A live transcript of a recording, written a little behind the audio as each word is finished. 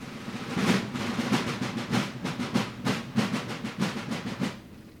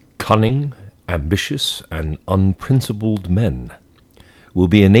Cunning, ambitious, and unprincipled men will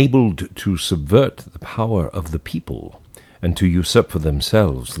be enabled to subvert the power of the people and to usurp for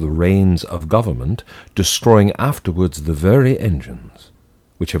themselves the reins of government, destroying afterwards the very engines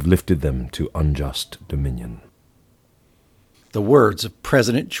which have lifted them to unjust dominion. The words of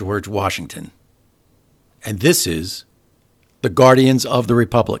President George Washington. And this is the Guardians of the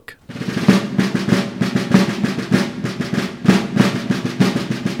Republic.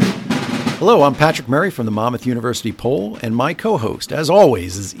 Hello, I'm Patrick Murray from the Monmouth University Poll, and my co-host, as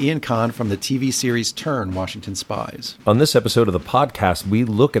always, is Ian Kahn from the TV series Turn, Washington Spies. On this episode of the podcast, we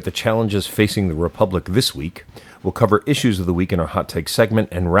look at the challenges facing the Republic this week. We'll cover issues of the week in our Hot Take segment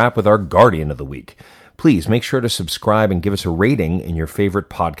and wrap with our Guardian of the Week. Please make sure to subscribe and give us a rating in your favorite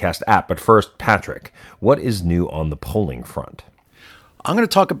podcast app. But first, Patrick, what is new on the polling front? I'm going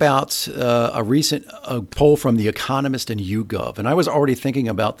to talk about a recent poll from The Economist and YouGov. And I was already thinking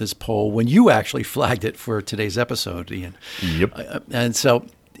about this poll when you actually flagged it for today's episode, Ian. Yep. And so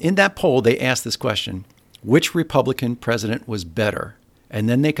in that poll, they asked this question: which Republican president was better? And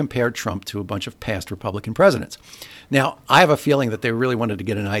then they compared Trump to a bunch of past Republican presidents. Now, I have a feeling that they really wanted to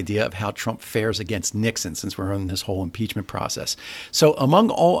get an idea of how Trump fares against Nixon, since we're in this whole impeachment process. So among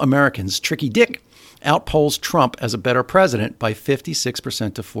all Americans, Tricky Dick outpolls Trump as a better president by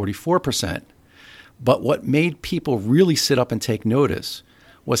 56% to 44%. But what made people really sit up and take notice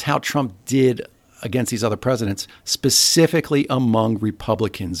was how Trump did against these other presidents, specifically among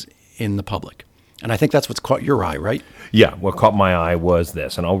Republicans in the public. And I think that's what's caught your eye, right? Yeah, what caught my eye was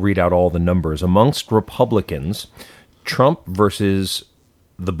this, and I'll read out all the numbers. Amongst Republicans, Trump versus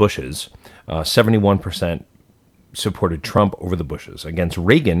the Bushes, 71% supported Trump over the Bushes. Against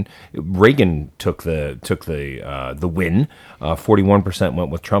Reagan, Reagan took the win. 41%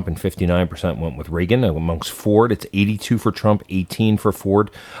 went with Trump and 59% went with Reagan. Amongst Ford, it's 82 for Trump, 18 for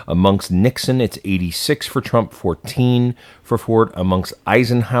Ford. Amongst Nixon, it's 86 for Trump, 14 for Ford. Amongst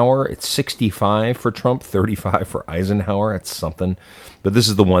Eisenhower, it's 65 for Trump, 35 for Eisenhower. That's something. But this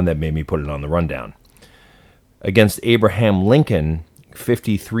is the one that made me put it on the rundown. Against Abraham Lincoln,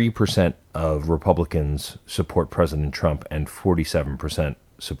 53% of Republicans support President Trump and 47%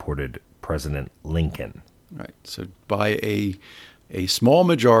 supported President Lincoln. Right. So by a small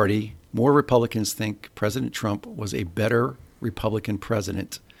majority, more Republicans think President Trump was a better Republican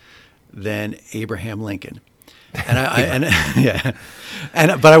president than Abraham Lincoln. And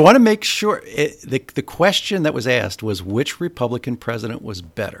but I want to make sure the question that was asked was which Republican president was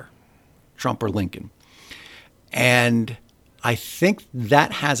better, Trump or Lincoln? And I think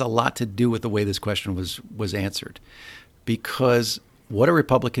that has a lot to do with the way this question was answered, because what a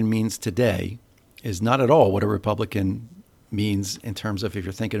Republican means today is not at all what a Republican means in terms of if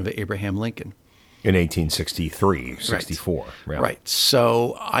you're thinking of Abraham Lincoln. In 1863, 64. Right. Right.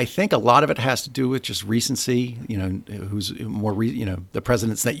 So I think a lot of it has to do with just recency, who's more, the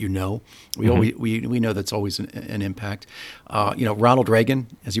presidents that you know. We know that's always an impact. Ronald Reagan,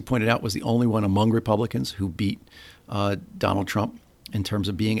 as you pointed out, was the only one among Republicans who beat Donald Trump in terms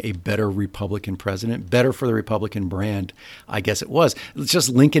of being a better Republican president, better for the Republican brand, I guess it was. It's just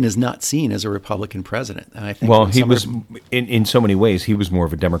Lincoln is not seen as a Republican president. And I think he was, in so many ways, he was more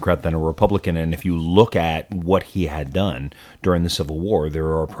of a Democrat than a Republican. And if you look at what he had done during the Civil War,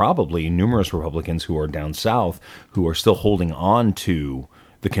 there are probably numerous Republicans who are down south who are still holding on to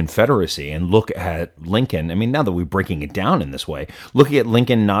the Confederacy, and look at Lincoln. I mean, now that we're breaking it down in this way, looking at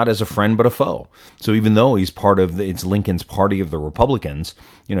Lincoln not as a friend but a foe. So even though he's it's Lincoln's party of the Republicans,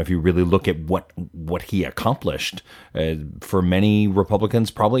 if you really look at what he accomplished, for many Republicans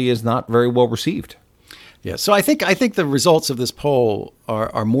probably is not very well received. Yeah, so I think the results of this poll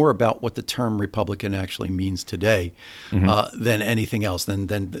are more about what the term Republican actually means today, than anything else, than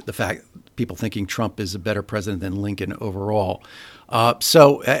the fact people thinking Trump is a better president than Lincoln overall.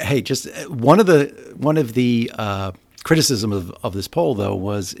 Hey, just one of the criticism of this poll, though,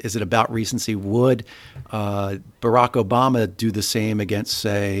 was, is it about recency? Would Barack Obama do the same against,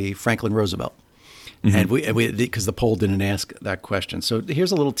 say, Franklin Roosevelt? And we because the poll didn't ask that question. So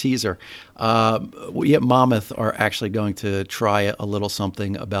here's a little teaser. We at Monmouth are actually going to try a little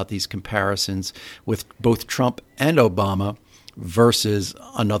something about these comparisons with both Trump and Obama versus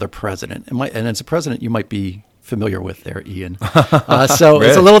another president. And it's a president you might be familiar with there, Ian. So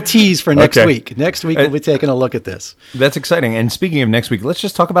it's a little tease for next week. Next week, we'll be taking a look at this. That's exciting. And speaking of next week, let's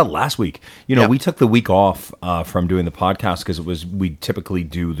just talk about last week. We took the week off from doing the podcast because we typically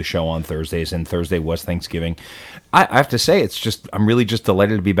do the show on Thursdays, and Thursday was Thanksgiving. I have to say, I'm really just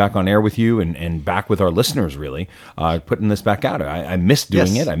delighted to be back on air with you and back with our listeners, really, putting this back out. I missed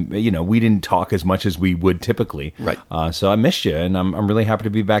doing it. We didn't talk as much as we would typically. Right. So I missed you, and I'm really happy to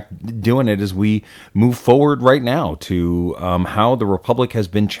be back doing it as we move forward right now to how the Republic has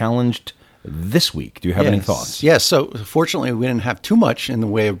been challenged this week. Do you have any thoughts? Yes. So fortunately, we didn't have too much in the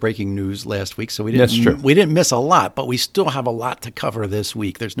way of breaking news last week, so we didn't. That's true. We didn't miss a lot, but we still have a lot to cover this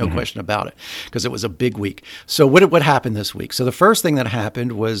week. There's no question about it, because it was a big week. So what happened this week? So the first thing that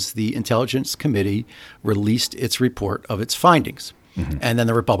happened was the Intelligence Committee released its report of its findings. And then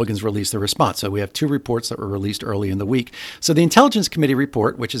the Republicans released their response. So we have two reports that were released early in the week. So the Intelligence Committee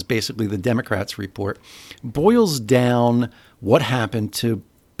report, which is basically the Democrats' report, boils down what happened to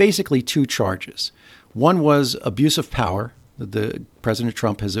basically two charges. One was abuse of power. The President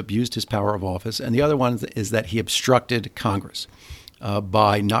Trump has abused his power of office. And the other one is that he obstructed Congress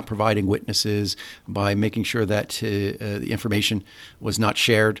by not providing witnesses, by making sure that the information was not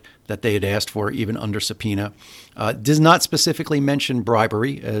shared that they had asked for, even under subpoena. Does not specifically mention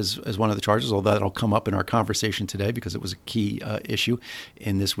bribery as one of the charges, although that'll come up in our conversation today because it was a key issue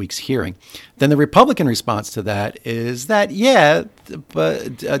in this week's hearing. Then the Republican response to that is that,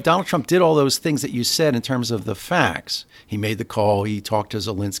 but Donald Trump did all those things that you said in terms of the facts. He made the call, he talked to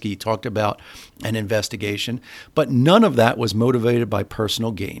Zelensky, he talked about an investigation, but none of that was motivated by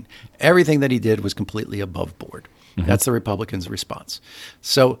personal gain. Everything that he did was completely above board. That's the Republicans' response.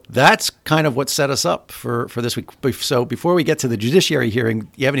 So that's kind of what set us up for this week. So before we get to the judiciary hearing, do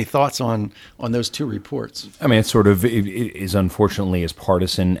you have any thoughts on those two reports? I mean, it is unfortunately as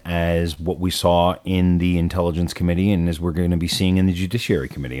partisan as what we saw in the Intelligence Committee and as we're going to be seeing in the Judiciary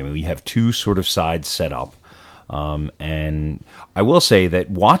Committee. I mean, we have two sort of sides set up. And I will say that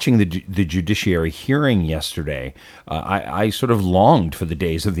watching the judiciary hearing yesterday, I sort of longed for the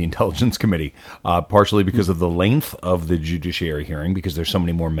days of the Intelligence Committee, partially because of the length of the judiciary hearing, because there's so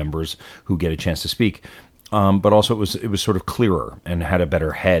many more members who get a chance to speak. But also it was sort of clearer and had a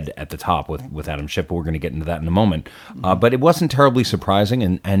better head at the top with Adam Schiff. We're going to get into that in a moment. But it wasn't terribly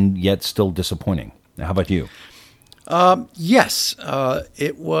surprising and yet still disappointing. Now, how about you? Yes,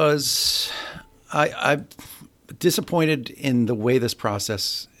 it was. I'm disappointed in the way this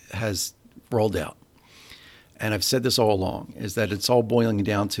process has rolled out. And I've said this all along, is that it's all boiling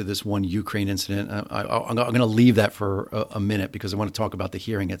down to this one Ukraine incident. I'm going to leave that for a minute because I want to talk about the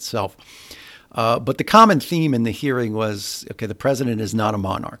hearing itself. But the common theme in the hearing was, okay, the president is not a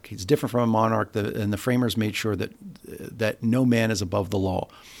monarch. He's different from a monarch, and the framers made sure that no man is above the law.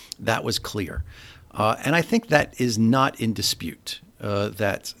 That was clear. And I think that is not in dispute,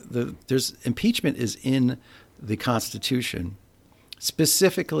 that there's impeachment is in the Constitution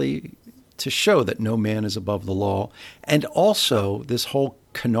specifically to show that no man is above the law. And also this whole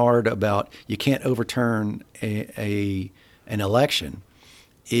canard about you can't overturn an election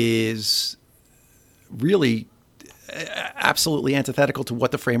is really absolutely antithetical to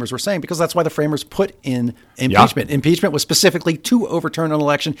what the framers were saying, because that's why the framers put in impeachment. Yeah. Impeachment was specifically to overturn an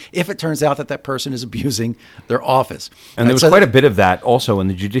election if it turns out that person is abusing their office. And there was quite a bit of that also in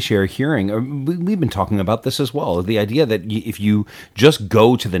the judiciary hearing. We've been talking about this as well. The idea that if you just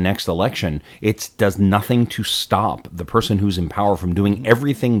go to the next election, it does nothing to stop the person who's in power from doing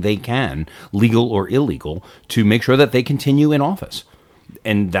everything they can, legal or illegal, to make sure that they continue in office.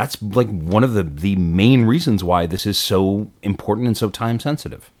 And that's like one of the main reasons why this is so important and so time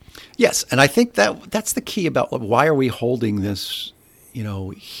sensitive. Yes, and I think that's the key about why are we holding this,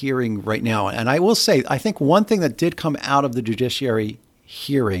 hearing right now. And I will say, I think one thing that did come out of the judiciary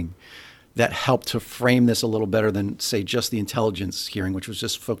hearing that helped to frame this a little better than, say, just the intelligence hearing, which was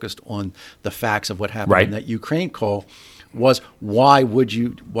just focused on the facts of what happened in that Ukraine call, was why would you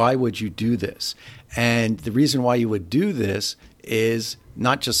do this? And the reason why you would do this is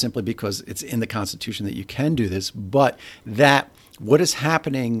not just simply because it's in the Constitution that you can do this, but that what is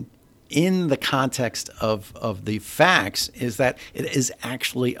happening in the context of the facts is that it is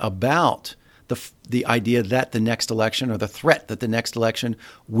actually about the idea that the next election, or the threat that the next election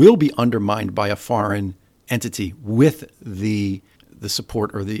will be undermined by a foreign entity with the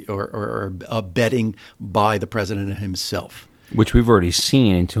support or abetting by the president himself. Which we've already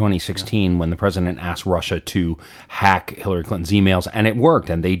seen in 2016 when the president asked Russia to hack Hillary Clinton's emails, and it worked,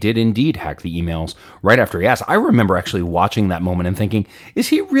 and they did indeed hack the emails right after he asked. I remember actually watching that moment and thinking, is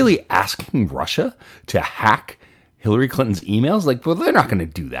he really asking Russia to hack Hillary Clinton's emails? Like, well, they're not going to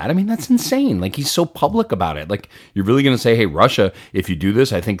do that. I mean, that's insane. Like, he's so public about it. Like, you're really going to say, hey, Russia, if you do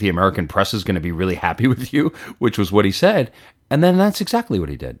this, I think the American press is going to be really happy with you, which was what he said. And then that's exactly what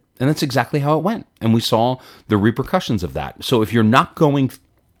he did. And that's exactly how it went. And we saw the repercussions of that. So if you're not going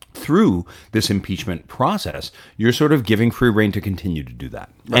through this impeachment process, you're sort of giving free rein to continue to do that.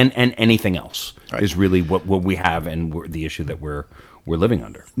 Right. And anything else is really what we have and the issue that we're living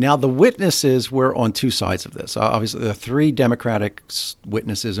under. Now, the witnesses were on two sides of this. Obviously, there are three Democratic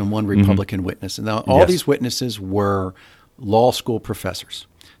witnesses and one Republican witness. And now all these witnesses were law school professors,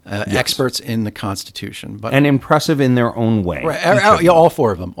 experts in the Constitution. And impressive in their own way. Right. All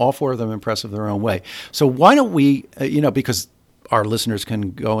four of them. All four of them impressive in their own way. So why don't we, because our listeners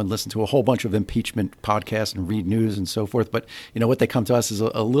can go and listen to a whole bunch of impeachment podcasts and read news and so forth. But, what they come to us is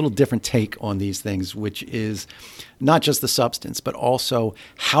a little different take on these things, which is not just the substance, but also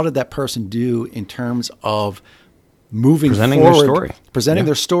how did that person do in terms of presenting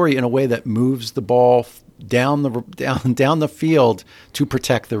their story in a way that moves the ball down the field to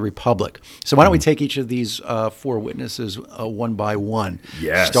protect the republic. So why don't we take each of these four witnesses one by one?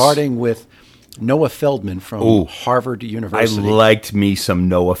 Yes. Starting with Noah Feldman from Harvard University. I liked me some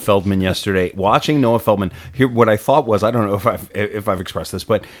Noah Feldman yesterday. Watching Noah Feldman, here what I thought was, I don't know if I've expressed this,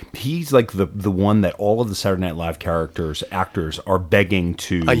 but he's like the one that all of the Saturday Night Live actors are begging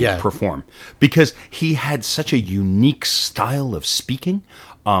to perform, because he had such a unique style of speaking.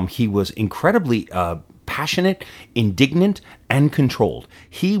 He was incredibly passionate, indignant, and controlled.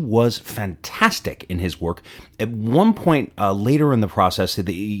 He was fantastic in his work. At one point later in the process,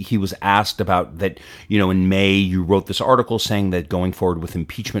 he was asked about that, in May, you wrote this article saying that going forward with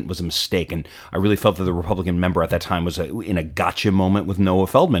impeachment was a mistake. And I really felt that the Republican member at that time was in a gotcha moment with Noah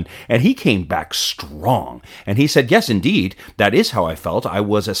Feldman. And he came back strong. And he said, yes, indeed, that is how I felt. I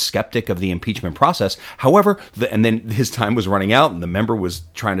was a skeptic of the impeachment process. However, and then his time was running out and the member was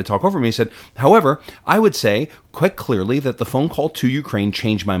trying to talk over me. He said, however, I would say quite clearly that the phone call to Ukraine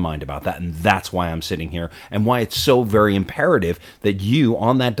changed my mind about that. And that's why I'm sitting here and why it's so very imperative that you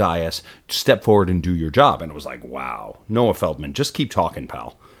on that dais step forward and do your job. And it was like, wow, Noah Feldman, just keep talking,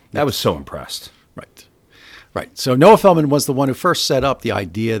 pal. I was so impressed. Right. So Noah Feldman was the one who first set up the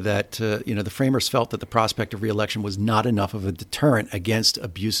idea that, the framers felt that the prospect of re-election was not enough of a deterrent against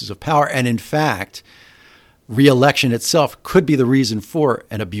abuses of power. And in fact, re-election itself could be the reason for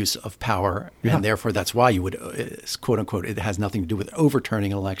an abuse of power. Yeah. And therefore, that's why you would, quote unquote, it has nothing to do with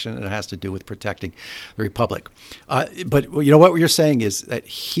overturning an election. It has to do with protecting the republic. But what you're saying is that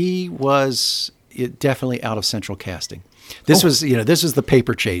he was definitely out of central casting. This was the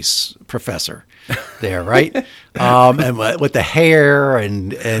paper chase professor there, right? And with the hair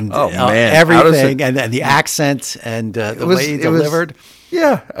and everything, and the accent and the way he delivered.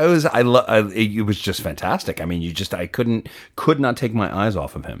 It was just fantastic. I mean, could not take my eyes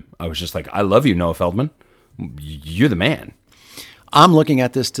off of him. I was just like, I love you, Noah Feldman. You're the man. I'm looking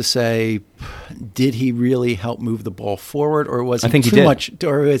at this to say, did he really help move the ball forward, or was he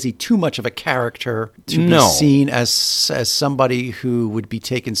too much of a character to be seen as somebody who would be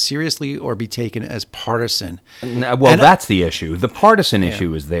taken seriously or be taken as partisan? Well, that's the issue. The partisan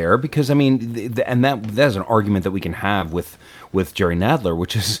issue is there because, I mean, and that's an argument that we can have with Jerry Nadler,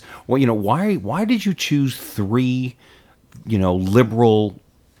 which is, why did you choose three, liberal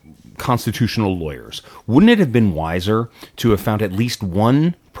constitutional lawyers? Wouldn't it have been wiser to have found at least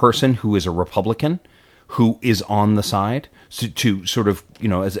one person who is a Republican who is on the side to sort of,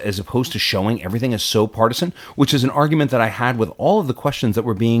 as opposed to showing everything as so partisan, which is an argument that I had with all of the questions that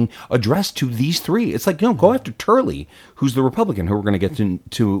were being addressed to these three. It's like, go after Turley, who's the Republican, who we're going to get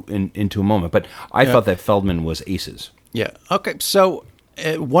into a moment. But I thought that Feldman was aces. Yeah. Okay. So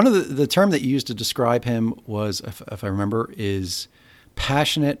one of the term that you used to describe him was, if I remember, is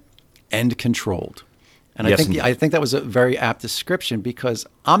passionate and controlled. And yes, I think that was a very apt description, because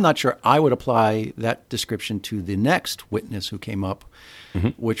I'm not sure I would apply that description to the next witness who came up,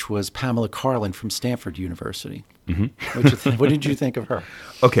 which was Pamela Karlan from Stanford University. What did you think of her?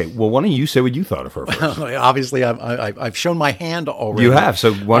 Okay, well, why don't you say what you thought of her first? Obviously, I've shown my hand already. You have,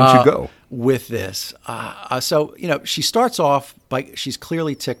 so why don't you go? With this. She starts off she's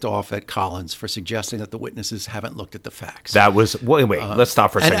clearly ticked off at Collins for suggesting that the witnesses haven't looked at the facts. That was, wait, let's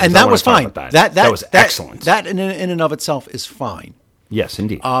stop for a second. And that was fine. That was excellent. That in and of itself is fine. Yes,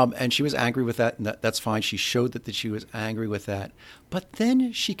 indeed. And she was angry with that, and that's fine. She showed that she was angry with that. But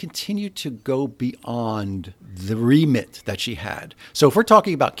then she continued to go beyond the remit that she had. So if we're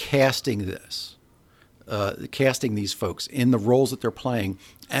talking about casting these folks in the roles that they're playing,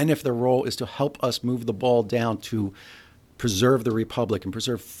 and if their role is to help us move the ball down to preserve the republic and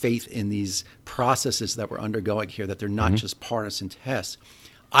preserve faith in these processes that we're undergoing here, that they're not just partisan tests.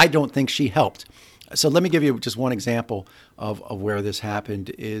 I don't think she helped. So let me give you just one example of where this happened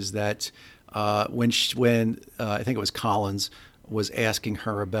is that when I think it was Collins was asking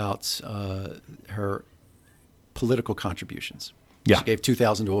her about her political contributions. Yeah. She gave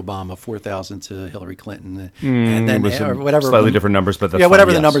 $2,000 to Obama, $4,000 to Hillary Clinton, and then or whatever. Slightly different numbers, but that's whatever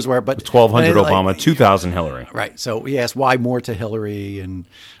fine, the numbers were. But 1,200 Obama, 2,000 Hillary. Right. So he asked why more to Hillary, and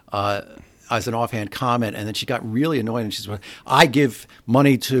as an offhand comment, and then she got really annoyed, and she said, "I give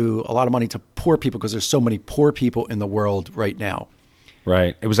a lot of money to poor people because there's so many poor people in the world right now."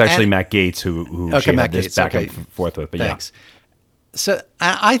 Right. It was actually Matt Gaetz who she had this back and forth with. But thanks. So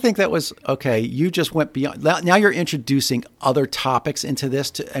I think that was okay. You just went beyond. Now you're introducing other topics into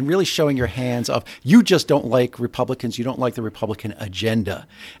this and really showing your hands of you just don't like Republicans. You don't like the Republican agenda.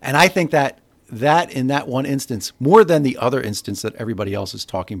 And I think that in that one instance, more than the other instance that everybody else is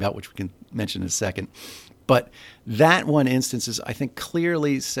talking about, which we can mention in a second, but that one instance is, I think,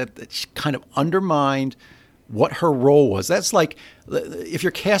 clearly said that she kind of undermined what her role was. That's like if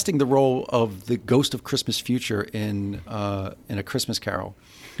you're casting the role of the ghost of Christmas Future in A Christmas Carol,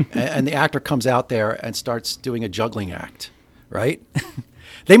 and the actor comes out there and starts doing a juggling act, right?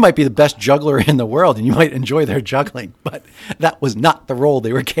 They might be the best juggler in the world, and you might enjoy their juggling, but that was not the role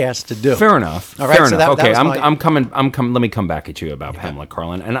they were cast to do. Fair enough. All right, Fair so enough. that Okay, was I'm coming. Let me come back at you about Pamela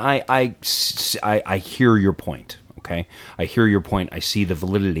Karlan, and I hear your point. Okay, I hear your point. I see the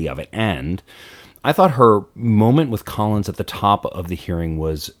validity of it, and I thought her moment with Collins at the top of the hearing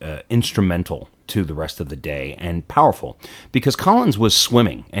was instrumental to the rest of the day and powerful because Collins was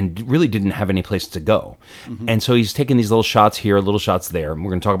swimming and really didn't have any place to go. Mm-hmm. And so he's taking these little shots here, little shots there. And we're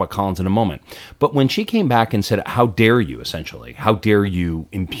going to talk about Collins in a moment. But when she came back and said, "How dare you," essentially, "how dare you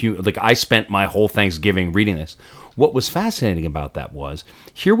impugn," like I spent my whole Thanksgiving reading this. What was fascinating about that was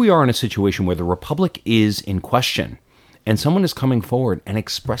here we are in a situation where the Republic is in question. And someone is coming forward and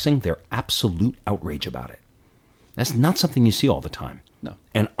expressing their absolute outrage about it. That's not something you see all the time. No.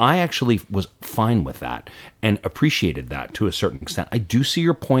 And I actually was fine with that and appreciated that to a certain extent. I do see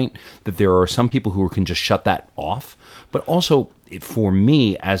your point that there are some people who can just shut that off. But also, for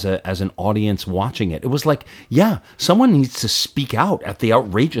me, as an audience watching it, it was like, yeah, someone needs to speak out at the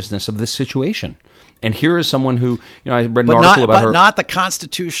outrageousness of this situation. And here is someone who, I read an article about her. But not the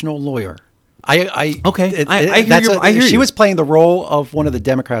constitutional lawyer. I hear you. She was playing the role of one of the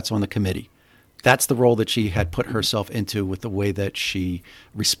Democrats on the committee. That's the role that she had put herself into with the way that she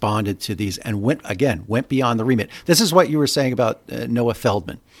responded to these and went beyond the remit. This is what you were saying about Noah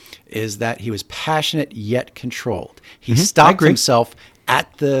Feldman, is that he was passionate yet controlled. He stopped himself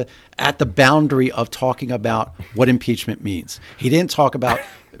at the boundary of talking about what impeachment means. He didn't talk about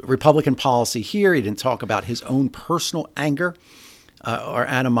Republican policy here. He didn't talk about his own personal anger or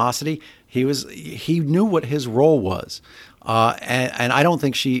animosity. He knew what his role was. And I don't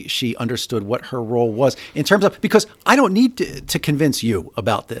think she understood what her role was in terms of, because I don't need to convince you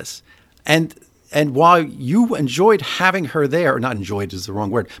about this. And while you enjoyed having her there, or not enjoyed is the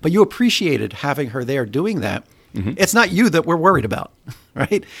wrong word, but you appreciated having her there doing that, it's not you that we're worried about,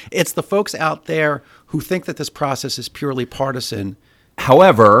 right? It's the folks out there who think that this process is purely partisan.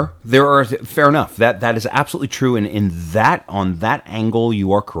 However, fair enough. That is absolutely true, and on that angle,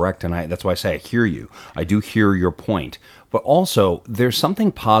 you are correct, and that's why I say I hear you. I do hear your point, but also there's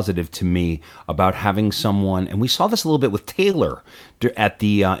something positive to me about having someone, and we saw this a little bit with Taylor at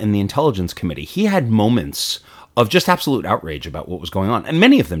the in the Intelligence Committee. He had moments of just absolute outrage about what was going on, and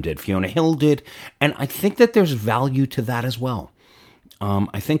many of them did. Fiona Hill did, and I think that there's value to that as well.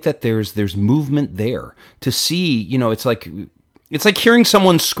 I think that there's movement there to see. It's like hearing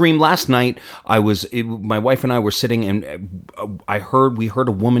someone scream last night. My wife and I were sitting, and we heard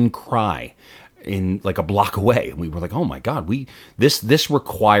a woman cry in like a block away. We were like, "Oh my God, this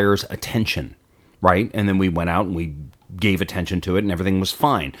requires attention," right? And then we went out and we gave attention to it, and everything was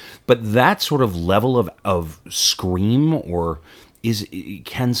fine. But that sort of level of scream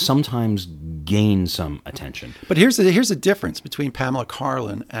can sometimes gain some attention. But here's the difference between Pamela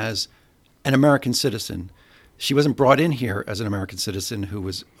Karlan as an American citizen. She wasn't brought in here as an American citizen who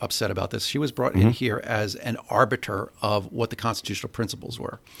was upset about this. She was brought in here as an arbiter of what the constitutional principles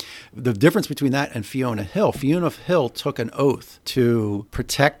were. The difference between that and Fiona Hill took an oath to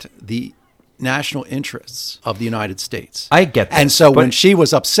protect the national interests of the United States. I get that. And so when she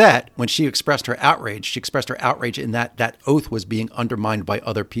was upset, when she expressed her outrage in that oath was being undermined by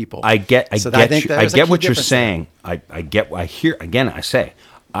other people. I get what you're saying.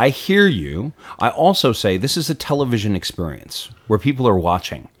 I hear you. I also say this is a television experience where people are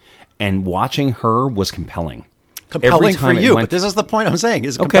watching, and watching her was compelling. compelling for time it you. went- But this is the point I'm saying.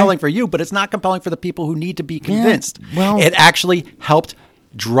 It's compelling for you, but it's not compelling for the people who need to be convinced. well- it actually helped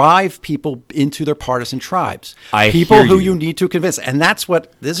drive people into their partisan tribes. I people hear who you. you need to convince. And that's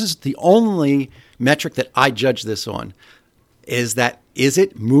what this is the only metric that I judge this on. Is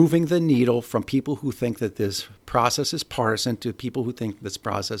it moving the needle from people who think that this process is partisan to people who think this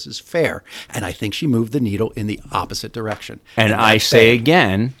process is fair? And I think she moved the needle in the opposite direction. And I that's say bad.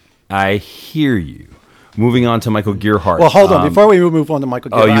 again, I hear you. Moving on to Michael Gearhart. Well, hold on. Before we move on to Michael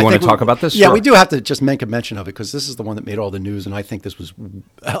Gibbons, you I wanna think talk about this? Yeah, Sure. we do have to just make a mention of it because this is the one that made all the news, and I think this was,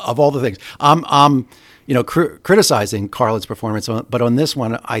 of all the things, I'm criticizing Carlin's performance, but on this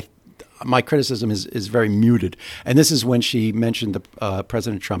one, my criticism is very muted, and this is when she mentioned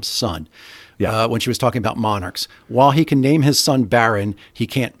President Trump's son. Yeah. When she was talking about monarchs. While he can name his son Baron, he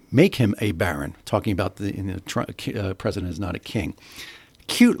can't make him a baron, talking about the president is not a king.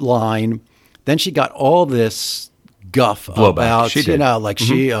 Cute line. Then she got all this guff Blowback. about, She did.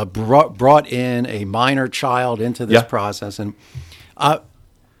 she brought in a minor child into this Yeah. process. And,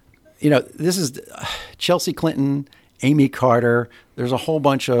 this is Chelsea Clinton, Amy Carter. There's a whole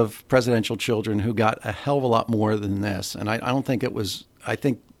bunch of presidential children who got a hell of a lot more than this. And I don't think it was, I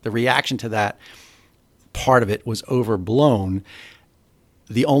think the reaction to that part of it was overblown.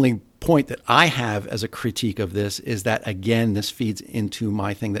 The only point that I have as a critique of this is that, again, this feeds into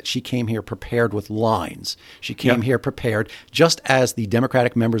my thing that she came here prepared with lines. She came here prepared, just as the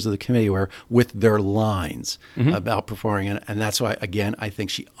Democratic members of the committee were, with their lines about performing. And that's why, again, I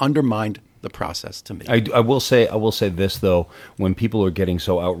think she undermined the process to me. I will say this though, when people are getting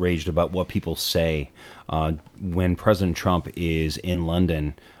so outraged about what people say, when President Trump is in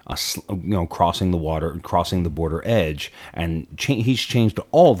London, crossing the border edge, and he's changed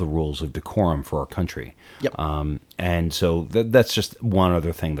all the rules of decorum for our country. Yep. And so that's just one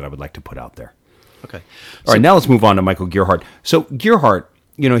other thing that I would like to put out there. Okay. All right, now let's move on to Michael Gearhart. So Gearhart,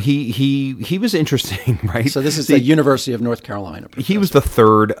 he was interesting, right? So this is the University of North Carolina. He was the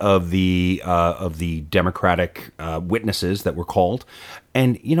third of the Democratic witnesses that were called,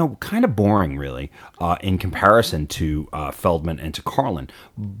 and kind of boring, really, in comparison to Feldman and to Carlin.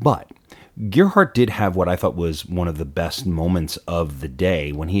 But Gearhart did have what I thought was one of the best moments of the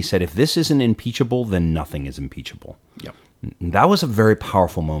day when he said, "If this isn't impeachable, then nothing is impeachable." Yep. That was a very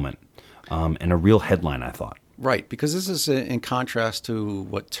powerful moment, and a real headline, I thought. Right, because this is in contrast to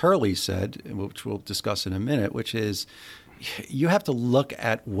what Turley said, which we'll discuss in a minute, which is you have to look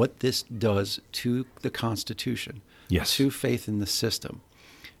at what this does to the Constitution, Yes. to faith in the system.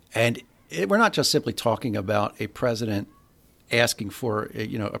 And we're not just simply talking about a president asking for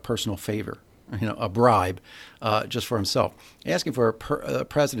a personal favor, a bribe just for himself, asking for a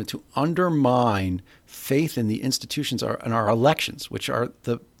president to undermine faith in the institutions and our elections, which are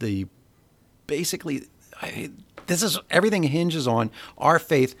the basically... this is everything hinges on our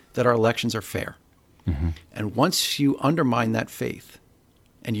faith that our elections are fair. Mm-hmm. And once you undermine that faith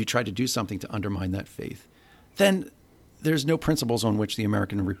and you try to do something to undermine that faith, then there's no principles on which the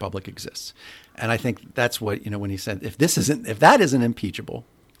American Republic exists. And I think that's what, when he said, if that isn't impeachable,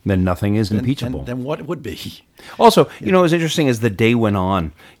 Then nothing is impeachable. Then what would be? Also, it was interesting as the day went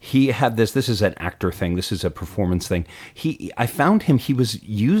on, he had this is an actor thing, this is a performance thing. I found he was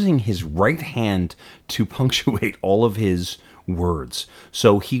using his right hand to punctuate all of his words.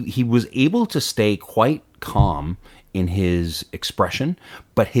 So he was able to stay quite calm in his expression,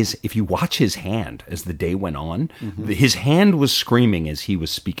 but if you watch his hand as the day went on, his hand was screaming as he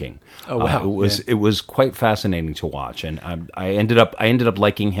was speaking. Oh wow! It was quite fascinating to watch, and I ended up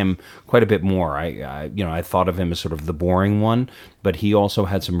liking him quite a bit more. I thought of him as sort of the boring one, but he also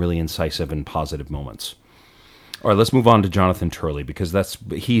had some really incisive and positive moments. All right, let's move on to Jonathan Turley, because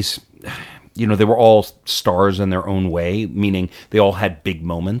they were all stars in their own way, meaning they all had big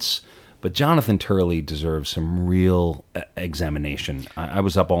moments. But Jonathan Turley deserves some real examination. I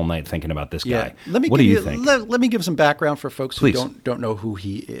was up all night thinking about this guy. What do you think? Let me give some background for folks Please. who don't know who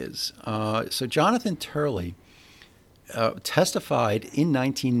he is. So Jonathan Turley testified in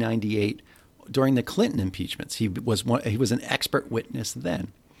 1998 during the Clinton impeachments. He was an expert witness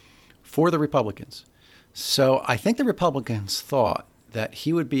then for the Republicans. So I think the Republicans thought that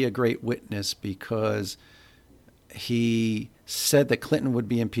he would be a great witness because he said that Clinton should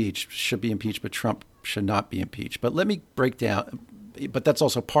be impeached, but Trump should not be impeached. But let me break down, but that's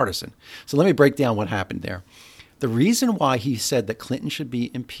also partisan. So let me break down what happened there. The reason why he said that Clinton should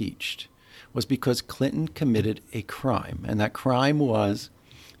be impeached was because Clinton committed a crime. And that crime was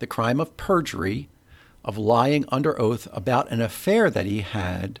the crime of perjury, of lying under oath about an affair that he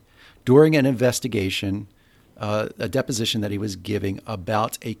had during an investigation a deposition that he was giving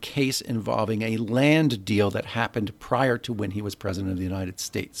about a case involving a land deal that happened prior to when he was president of the United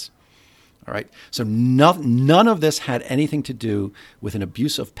States. All right. So none of this had anything to do with an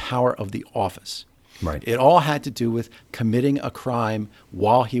abuse of power of the office. Right. It all had to do with committing a crime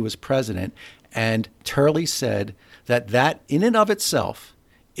while he was president. And Turley said that in and of itself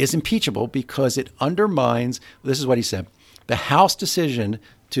is impeachable because it undermines, this is what he said, the House decision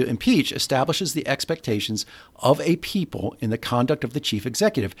to impeach establishes the expectations of a people in the conduct of the chief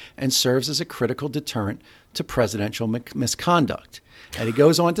executive and serves as a critical deterrent to presidential misconduct. And he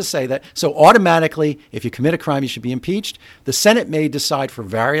goes on to say that, so automatically, if you commit a crime, you should be impeached. The Senate may decide for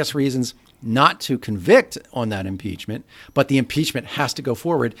various reasons not to convict on that impeachment, but the impeachment has to go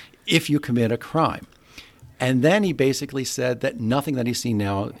forward if you commit a crime. And then he basically said that nothing that he's seen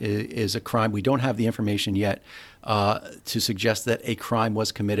now is a crime. We don't have the information yet to suggest that a crime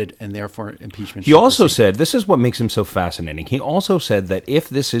was committed and therefore impeachment. He also said, this is what makes him so fascinating. He also said that if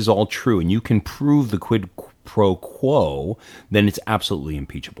this is all true and you can prove the quid pro quo, then it's absolutely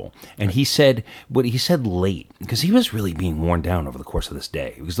impeachable. And he said what he said late, because he was really being worn down over the course of this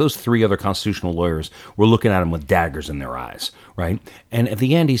day, because those three other constitutional lawyers were looking at him with daggers in their eyes, right? And at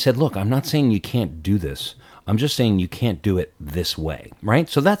the end, he said, look, I'm not saying you can't do this. I'm just saying you can't do it this way, right?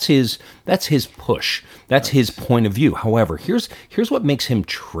 So that's his push. That's his point of view. However, here's what makes him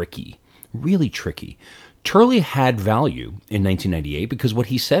tricky, really tricky. Turley had value in 1998 because what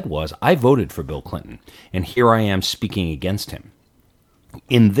he said was, I voted for Bill Clinton, and here I am speaking against him.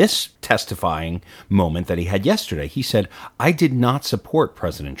 In this testifying moment that he had yesterday, he said, I did not support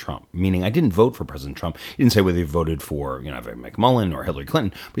President Trump, meaning I didn't vote for President Trump. He didn't say whether he voted for, McMullen or Hillary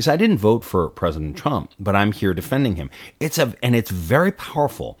Clinton, but he said, I didn't vote for President Trump, but I'm here defending him. And it's very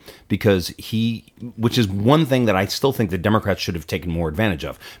powerful because which is one thing that I still think the Democrats should have taken more advantage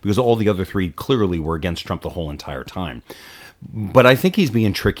of, because all the other three clearly were against Trump the whole entire time. But I think he's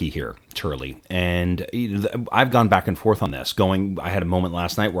being tricky here, Turley. And I've gone back and forth on this. I had a moment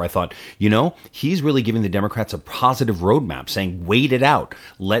last night where I thought, he's really giving the Democrats a positive roadmap, saying, wait it out,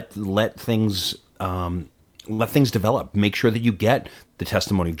 let things develop. Make sure that you get the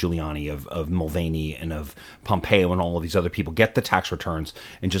testimony of Giuliani, of Mulvaney, and of Pompeo, and all of these other people. Get the tax returns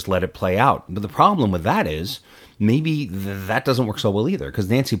and just let it play out. But the problem with that is, maybe that doesn't work so well either, because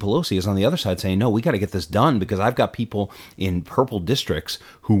Nancy Pelosi is on the other side saying, no, we got to get this done because I've got people in purple districts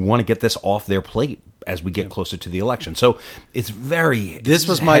who want to get this off their plate as we get closer to the election. So it's this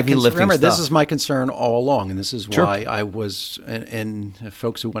was my concern. Remember, this is my concern all along, and this is why I was, and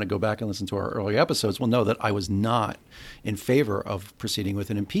folks who want to go back and listen to our early episodes will know that I was not in favor of proceeding with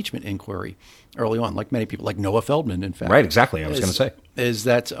an impeachment inquiry early on, like many people, like Noah Feldman, in fact. Right, exactly. I was going to say.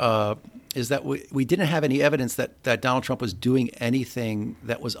 Is that we didn't have any evidence that Donald Trump was doing anything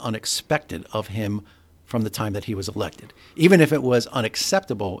that was unexpected of him from the time that he was elected. Even if it was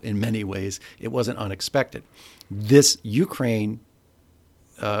unacceptable in many ways, it wasn't unexpected. This Ukraine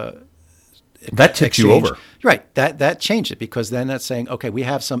that tipped you over. Right. That changed it, because then that's saying, okay, we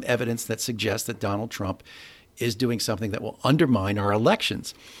have some evidence that suggests that Donald Trump is doing something that will undermine our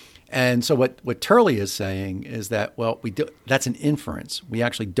elections. And so what Turley is saying is that, that's an inference. We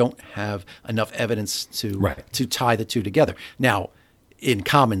actually don't have enough evidence to tie the two together. Now, in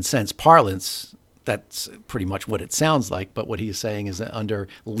common sense parlance, that's pretty much what it sounds like. But what he's saying is that under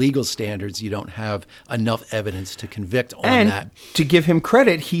legal standards, you don't have enough evidence to convict on that. And to give him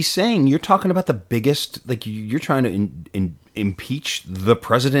credit, he's saying you're talking about the biggest, like you're trying to impeach the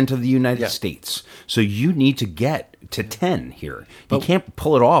president of the United States. So you need to get to 10 here. You can't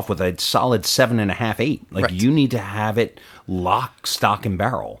pull it off with a solid 7.5, 8. Like you need to have it lock, stock, and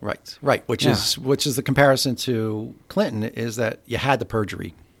barrel. Right. Which is the comparison to Clinton, is that you had the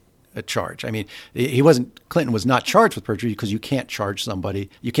perjury charge. I mean, Clinton was not charged with perjury because you can't charge somebody.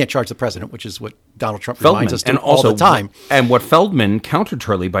 You can't charge the president, which is what Donald Trump reminds us all the time. And what Feldman countered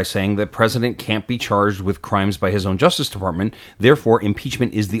Turley by saying that president can't be charged with crimes by his own Justice Department. Therefore,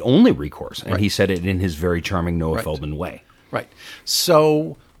 impeachment is the only recourse. And he said it in his very charming Noah Feldman way. Right.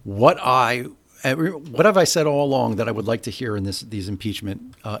 So what have I said all along that I would like to hear in this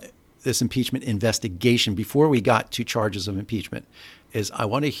impeachment investigation before we got to charges of impeachment is I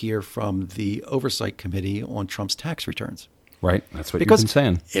want to hear from the Oversight Committee on Trump's tax returns. Right. That's what you've been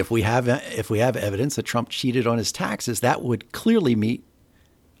saying. If we have evidence that Trump cheated on his taxes, that would clearly meet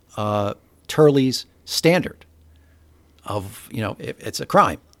Turley's standard of, it's a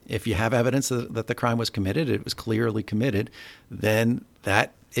crime If you have evidence that the crime was committed, it was clearly committed, then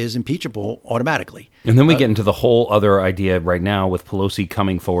that is impeachable automatically. And then we get into the whole other idea right now with Pelosi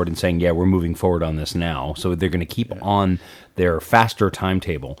coming forward and saying, yeah, we're moving forward on this now. So they're going to keep on their faster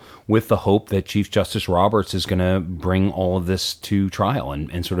timetable with the hope that Chief Justice Roberts is going to bring all of this to trial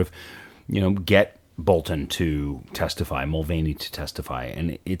and sort of, get Bolton to testify, Mulvaney to testify.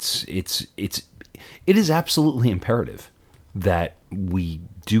 And it is absolutely imperative that we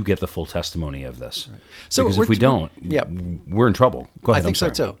do get the full testimony of this. Right. So because if we don't, we're in trouble. Go ahead. I think so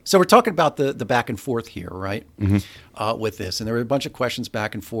too. So we're talking about the back and forth here, right? With this, and there were a bunch of questions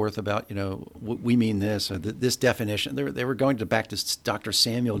back and forth about we mean this or this definition. They were going back to Dr.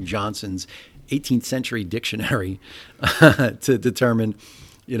 Samuel Johnson's 18th century dictionary to determine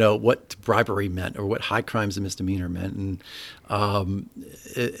what bribery meant or what high crimes and misdemeanor meant, and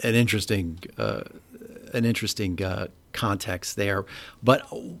an interesting context there. But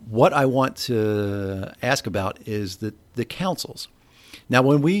what I want to ask about is the councils. Now,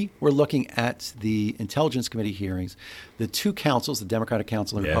 when we were looking at the Intelligence Committee hearings, the two councils, the Democratic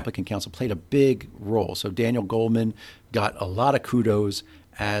Council and Republican Council, played a big role. So Daniel Goldman got a lot of kudos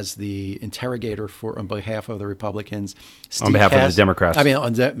as the interrogator on behalf of the Republicans. On behalf of the Democrats. On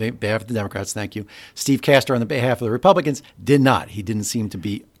behalf of the Democrats, thank you. Steve Castor on the behalf of the Republicans did not. He didn't seem to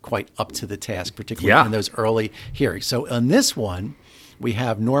be quite up to the task, particularly in those early hearings. So on this one, we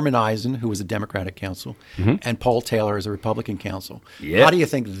have Norman Eisen, who was a Democratic counsel, and Paul Taylor as a Republican counsel. Yeah. How do you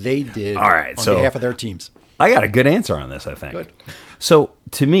think they did on behalf of their teams? I got a good answer on this, I think. Good. So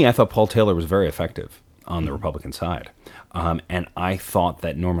to me, I thought Paul Taylor was very effective on the Republican side. And I thought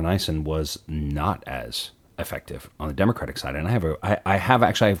that Norman Eisen was not as effective on the Democratic side. And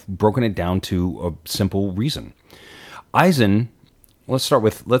I've broken it down to a simple reason. Eisen, let's start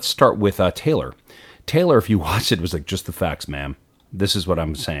with Taylor. Taylor, if you watched it, was like, just the facts, ma'am. This is what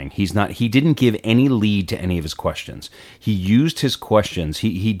I'm saying. He didn't give any lead to any of his questions. He used his questions.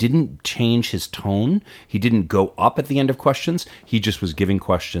 He didn't change his tone. He didn't go up at the end of questions. He just was giving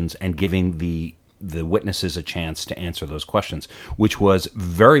questions and giving the witnesses a chance to answer those questions, which was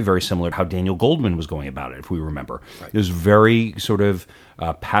very, very similar to how Daniel Goldman was going about it, if we remember. Right. It was very sort of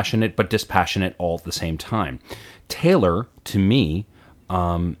passionate but dispassionate all at the same time. Taylor, to me,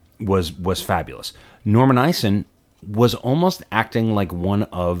 was fabulous. Norman Eisen was almost acting like one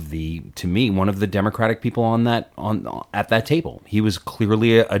of the Democratic people at that table. He was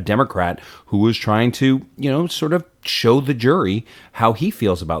clearly a Democrat who was trying to, sort of show the jury how he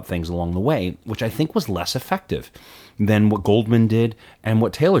feels about things along the way, which I think was less effective than what Goldman did and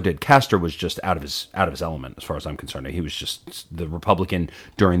what Taylor did. Castor was just out of his element, as far as I'm concerned. He was just the Republican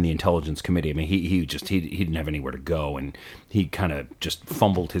during the Intelligence Committee. I mean, he didn't have anywhere to go, and he kind of just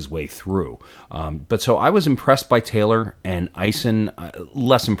fumbled his way through. But so I was impressed by Taylor, and Eisen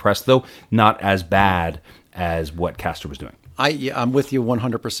less impressed, though not as bad as what Castor was doing. I'm with you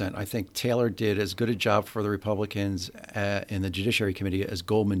 100%. I think Taylor did as good a job for the Republicans in the Judiciary Committee as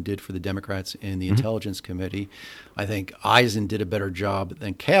Goldman did for the Democrats in the Intelligence Committee. I think Eisen did a better job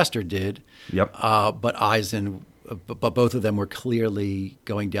than Castor did. Yep. But both of them were clearly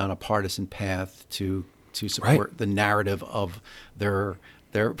going down a partisan path to support the narrative of their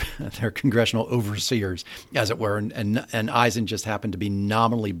congressional overseers, as it were, and Eisen just happened to be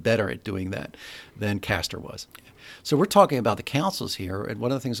nominally better at doing that than Castor was. So we're talking about the councils here, and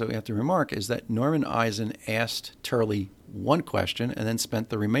one of the things that we have to remark is that Norman Eisen asked Turley one question and then spent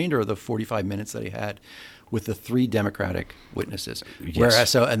the remainder of the 45 minutes that he had with the three Democratic witnesses. Yes.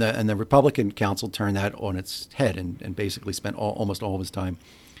 Whereas, and the Republican counsel turned that on its head and basically spent almost all of his time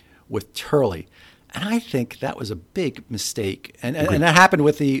with Turley. And I think that was a big mistake, and that happened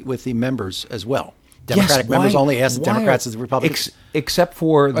with the members as well. Democratic members only asked the Democrats as the Republicans, except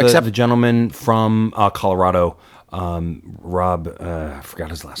for the gentleman from Colorado, Rob, I forgot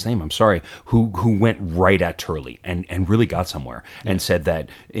his last name. I'm sorry. Who went right at Turley and really got somewhere and said that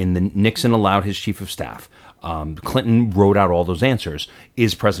Nixon allowed his chief of staff. Clinton wrote out all those answers.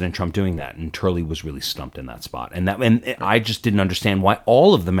 Is President Trump doing that? And Turley was really stumped in that spot. And I just didn't understand why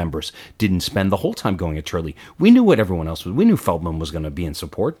all of the members didn't spend the whole time going at Turley. We knew what everyone else was. We knew Feldman was going to be in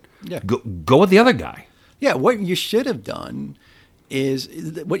support. Yeah. Go with the other guy. Yeah, what you should have done is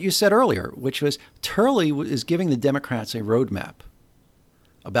what you said earlier, which was Turley is giving the Democrats a roadmap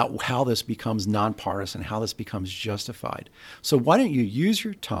about how this becomes nonpartisan, how this becomes justified. So why don't you use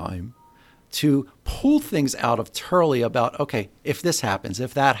your time to pull things out of Turley about, okay, if this happens,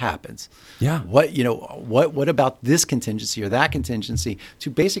 if that happens, what about this contingency or that contingency, to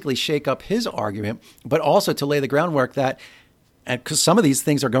basically shake up his argument, but also to lay the groundwork that, and because some of these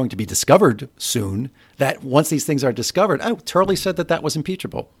things are going to be discovered soon, that once these things are discovered, Turley said that was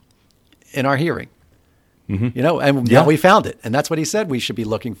impeachable. in our hearing. And now we found it, and that's what he said we should be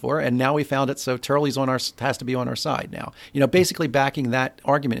looking for, and now we found it. So Turley's has to be on our side now. Basically backing that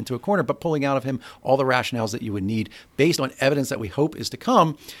argument into a corner, but pulling out of him all the rationales that you would need based on evidence that we hope is to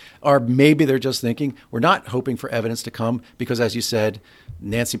come, or maybe they're just thinking we're not hoping for evidence to come because, as you said,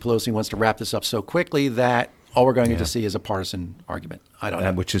 Nancy Pelosi wants to wrap this up so quickly that all we're going to see is a partisan argument. I don't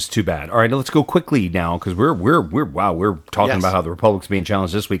know. Which is too bad. All right, let's go quickly now because we're talking about how the Republicans being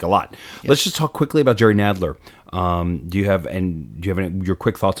challenged this week a lot. Yes. Let's just talk quickly about Jerry Nadler. Do you have your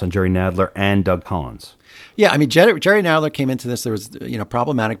quick thoughts on Jerry Nadler and Doug Collins? Yeah, I mean, Jerry Nadler came into this. There was,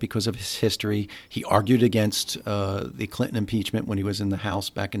 problematic because of his history. He argued against the Clinton impeachment when he was in the House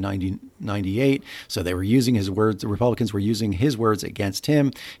back in 1998. So they were using his words. The Republicans were using his words against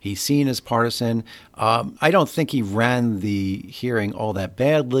him. He's seen as partisan. I don't think he ran the hearing all that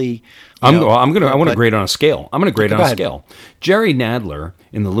badly. I want to grade on a scale. I'm going to grade on a scale. Jerry Nadler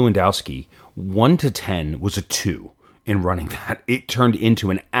in the Lewandowski 1 to 10 was a 2. In running that, it turned into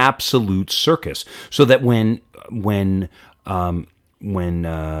an absolute circus. So that when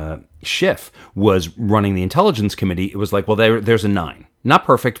Schiff was running the Intelligence Committee, it was like, well, there's a 9. Not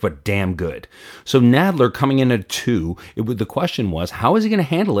perfect, but damn good. So Nadler coming in at 2, the question was, how is he going to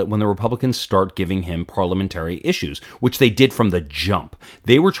handle it when the Republicans start giving him parliamentary issues, which they did from the jump.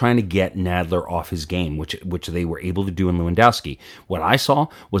 They were trying to get Nadler off his game, which they were able to do in Lewandowski. What I saw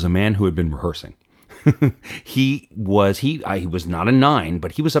was a man who had been rehearsing. He was not a 9,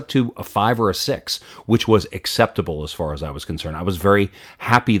 but he was up to a 5 or a 6, which was acceptable as far as I was concerned. I was very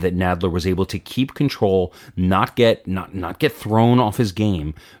happy that Nadler was able to keep control, not get thrown off his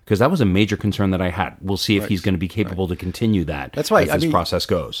game, because that was a major concern that I had. We'll see if he's going to be capable to continue that. That's right. As this process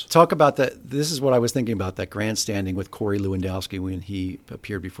goes. Talk about that. This is what I was thinking about, that grandstanding with Corey Lewandowski when he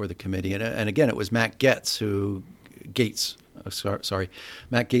appeared before the committee, and again, it was Matt Gaetz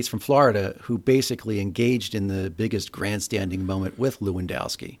from Florida, who basically engaged in the biggest grandstanding moment with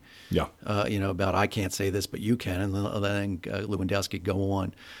Lewandowski. Yeah. About I can't say this, but you can, and then Lewandowski go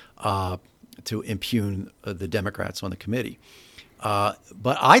on to impugn the Democrats on the committee. But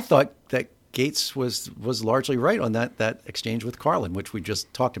I thought that Gaetz was largely right on that exchange with Carlin, which we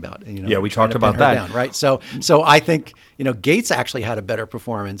just talked about. We talked about that, down, right? So I think Gaetz actually had a better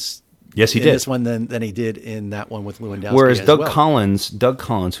performance. Yes, he in did. This one than he did in that one with Lewandowski. Whereas Doug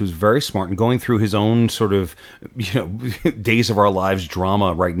Collins, who's very smart and going through his own sort of days of our lives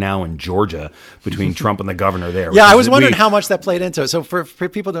drama right now in Georgia between Trump and the governor there. Yeah, I was wondering how much that played into it. So for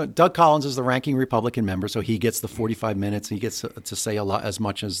people, Doug Collins is the ranking Republican member, so he gets the 45 minutes. He gets to say a lot, as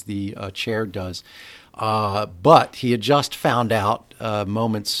much as the chair does. But he had just found out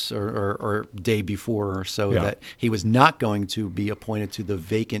moments or day before or so that he was not going to be appointed to the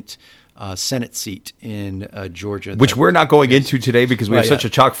vacant Senate seat in Georgia, which we're not going into today because we have such a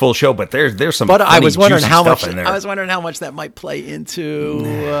chock full show. But there's some. But I was wondering how much. In there. I was wondering how much that might play into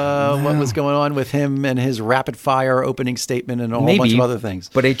what was going on with him and his rapid fire opening statement and a whole bunch of other things.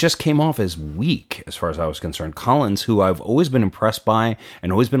 But it just came off as weak, as far as I was concerned. Collins, who I've always been impressed by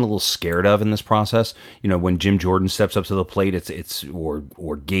and always been a little scared of in this process. When Jim Jordan steps up to the plate, it's or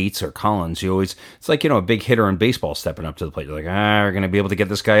Gaetz or Collins. It's like a big hitter in baseball stepping up to the plate. You're like, we're going to be able to get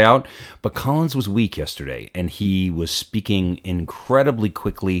this guy out. But Collins was weak yesterday, and he was speaking incredibly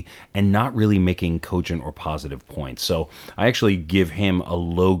quickly and not really making cogent or positive points. So I actually give him a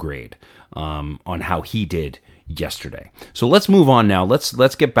low grade on how he did yesterday. So let's move on now.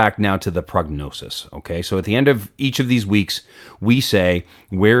 Let's get back now to the prognosis. Okay, so at the end of each of these weeks, we say,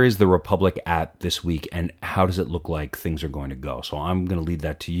 where is the Republic at this week, and how does it look like things are going to go? So I'm going to leave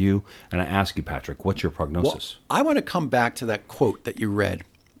that to you, and I ask you, Patrick, what's your prognosis? Well, I want to come back to that quote that you read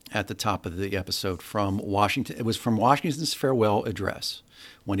at the top of the episode from Washington. It was from Washington's farewell address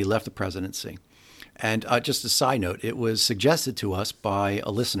when he left the presidency. And just a side note, it was suggested to us by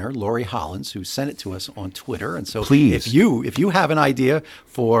a listener, Lori Hollins, who sent it to us on Twitter. And so please, if you have an idea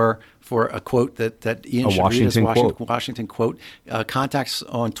for a quote that Ian should read as Washington quote, contact us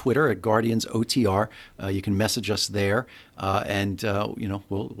on Twitter at GuardiansOTR. You can message us there, and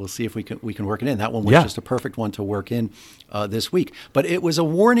we'll see if we can work it in. That one was just a perfect one to work in this week. But it was a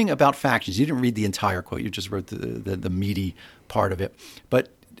warning about factions. You didn't read the entire quote; you just wrote the meaty part of it. But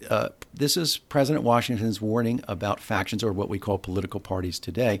this is President Washington's warning about factions, or what we call political parties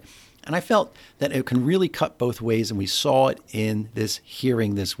today. And I felt that it can really cut both ways, and we saw it in this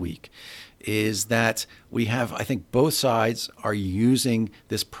hearing this week, is that we have, I think both sides are using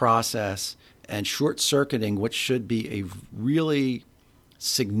this process and short-circuiting what should be a really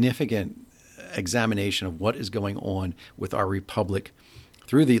significant examination of what is going on with our republic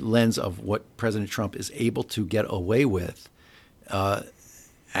through the lens of what President Trump is able to get away with.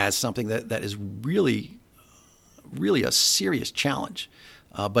 as something that is really a serious challenge.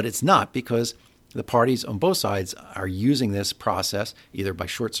 But it's not, because the parties on both sides are using this process either by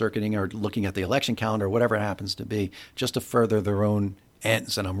short-circuiting or looking at the election calendar or whatever it happens to be just to further their own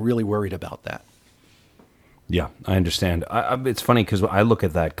ends. And I'm really worried about that. Yeah, I understand. It's funny because I look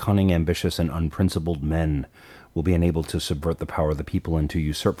at that: cunning, ambitious, and unprincipled men will be unable to subvert the power of the people and to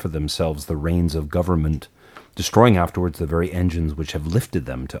usurp for themselves the reins of government, destroying afterwards the very engines which have lifted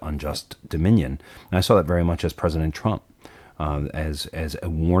them to unjust dominion. And I saw that very much as President Trump, as a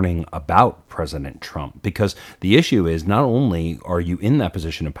warning about President Trump. Because the issue is, not only are you in that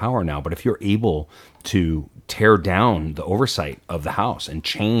position of power now, but if you're able to tear down the oversight of the House and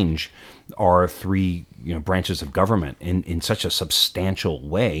change our three branches of government in such a substantial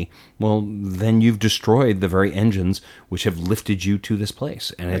way, well, then you've destroyed the very engines which have lifted you to this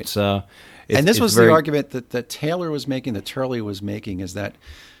place. And Right. it's and this was very, the argument that Taylor was making, that Turley was making, is that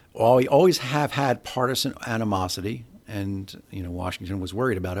while we always have had partisan animosity, and Washington was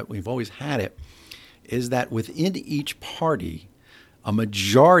worried about it, we've always had it, is that within each party, a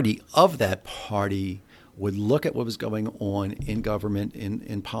majority of that party would look at what was going on in government,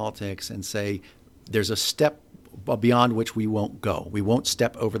 in politics, and say, there's a step beyond which we won't go. We won't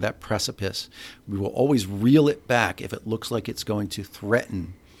step over that precipice. We will always reel it back if it looks like it's going to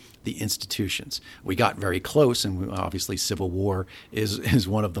threaten the institutions. We got very close, and obviously Civil War is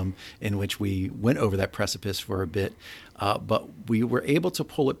one of them, in which we went over that precipice for a bit, but we were able to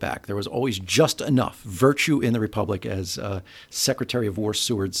pull it back. There was always just enough virtue in the Republic, as Secretary of War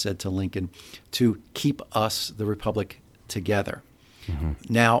Seward said to Lincoln, to keep us, the Republic, together. Mm-hmm.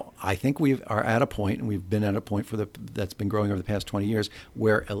 Now, I think we are at a point, and we've been at a point that's been growing over the past 20 years,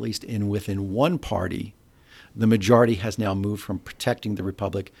 where at least within one party, the majority has now moved from protecting the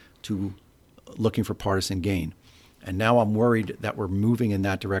Republic to looking for partisan gain. And now I'm worried that we're moving in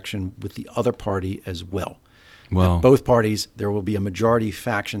that direction with the other party as well. Well, That both parties, there will be a majority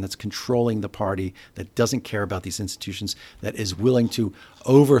faction that's controlling the party, that doesn't care about these institutions, that is willing to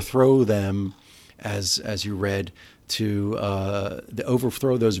overthrow them, as you read, to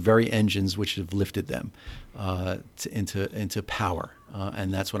overthrow those very engines which have lifted them into power.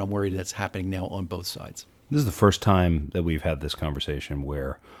 And that's what I'm worried that's happening now on both sides. This is the first time that we've had this conversation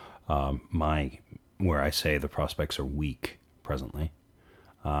where I say the prospects are weak presently.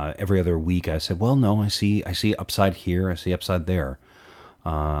 Every other week I said, well, no, I see upside here, I see upside there.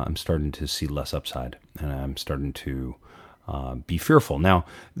 I'm starting to see less upside, and I'm starting to be fearful. Now,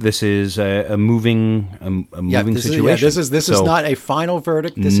 this is a moving situation. This is not a final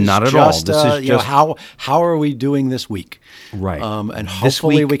verdict. This is not at just, all. This is just how are we doing this week? Right. And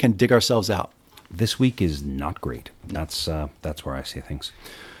hopefully we can dig ourselves out. This week is not great. That's where I see things.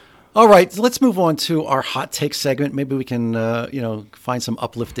 All right, so let's move on to our hot take segment. Maybe we can, find some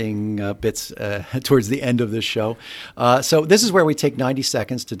uplifting bits towards the end of this show. So this is where we take 90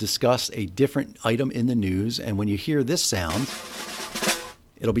 seconds to discuss a different item in the news. And when you hear this sound,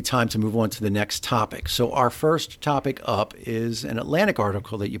 it'll be time to move on to the next topic. So our first topic up is an Atlantic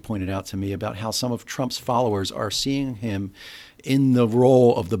article that you pointed out to me about how some of Trump's followers are seeing him in the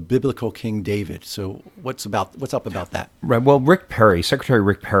role of the biblical King David. So what's up about that? Right. Well, Secretary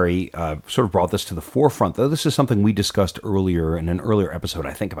Rick Perry sort of brought this to the forefront, though this is something we discussed earlier in an earlier episode,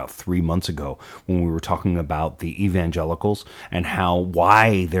 I think about 3 months ago, when we were talking about the evangelicals and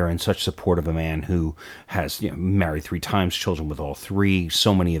why they're in such support of a man who has married 3 times, children with all 3,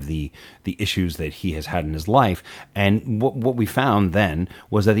 so many of the issues that he has had in his life. And what we found then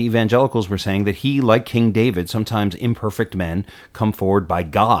was that the evangelicals were saying that he, like King David, sometimes imperfect men, come forward by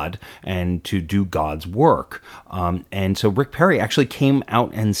God and to do God's work. And so Rick Perry actually came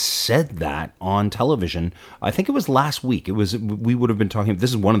out and said that on television. I think it was last week. We would have been talking,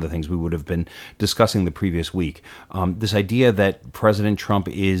 this is one of the things we would have been discussing the previous week. This idea that President Trump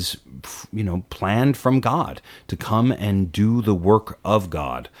is, planned from God to come and do the work of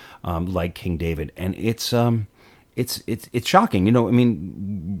God, like King David. And it's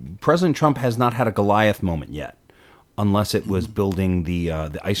shocking. President Trump has not had a Goliath moment yet, unless it was building the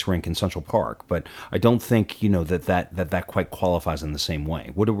ice rink in Central Park. But I don't think that quite qualifies in the same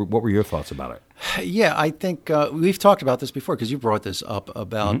way. What were your thoughts about it? Yeah, I think we've talked about this before, because you brought this up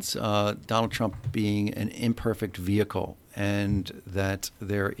about Donald Trump being an imperfect vehicle, and that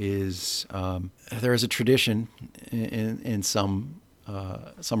there is a tradition in some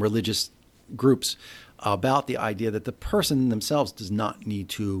religious groups about the idea that the person themselves does not need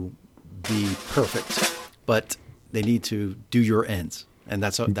to be perfect, but they need to do your ends, and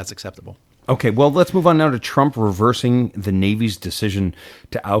that's acceptable. Okay, well, let's move on now to Trump reversing the Navy's decision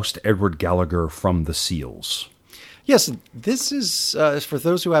to oust Edward Gallagher from the SEALs. Yes, this is for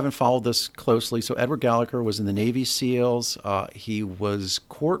those who haven't followed this closely. So Edward Gallagher was in the Navy SEALs. He was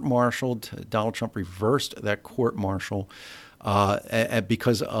court-martialed. Donald Trump reversed that court-martial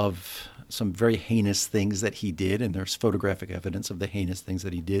because of some very heinous things that he did, and there's photographic evidence of the heinous things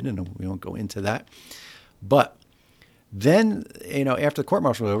that he did, and we won't go into that. But then, after the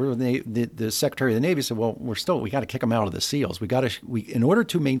court-martial was over, the Secretary of the Navy said, "Well, we got to kick him out of the SEALs. In order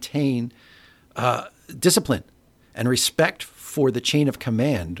to maintain discipline and respect for the chain of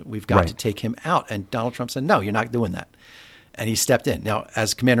command, we've got to take him out." And Donald Trump said, "No, you're not doing that." And he stepped in. Now,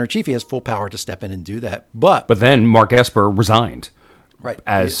 as Commander-in-Chief, he has full power to step in and do that. But then Mark Esper resigned. Right.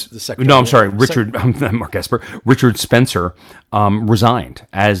 As the Secretary. No, I'm sorry, Richard. Not Mark Esper. Richard Spencer resigned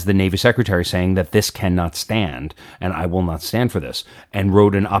as the Navy Secretary, saying that this cannot stand, and I will not stand for this, and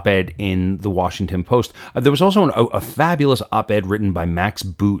wrote an op-ed in the Washington Post. There was also a fabulous op-ed written by Max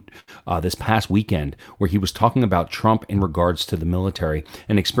Boot this past weekend, where he was talking about Trump in regards to the military,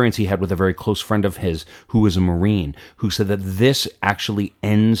 an experience he had with a very close friend of his who was a Marine, who said that this actually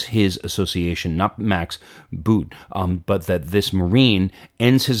ends his association, not Max Boot, but that this Marine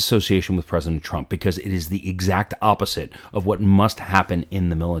ends his association with President Trump because it is the exact opposite of what must happen in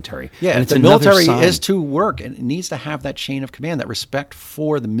the military. Yeah, and if the military is to work, and it needs to have that chain of command, that respect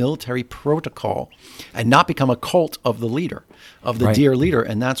for the military protocol, and not become a cult of the leader, of the dear leader.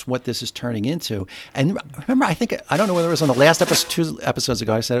 And that's what this is turning into. And remember, I don't know whether it was on the last episode, 2 episodes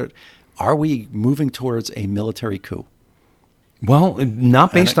ago, I said, are we moving towards a military coup? Well,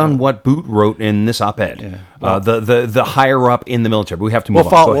 not based on what Boot wrote in this op-ed. Yeah. Well, the higher up in the military. But we have to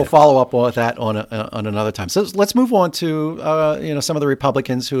move on. We'll follow up with that on another time. So let's move on to some of the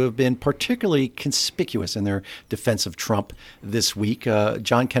Republicans who have been particularly conspicuous in their defense of Trump this week.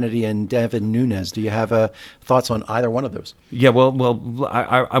 John Kennedy and Devin Nunes. Do you have thoughts on either one of those? Yeah, well,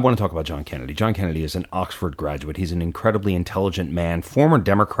 I want to talk about John Kennedy. John Kennedy is an Oxford graduate. He's an incredibly intelligent man, former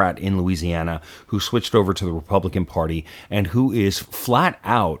Democrat in Louisiana, who switched over to the Republican Party and who is flat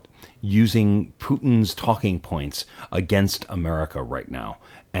out using Putin's talking points against America right now.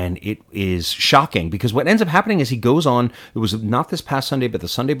 And it is shocking because what ends up happening is he goes on, it was not this past Sunday, but the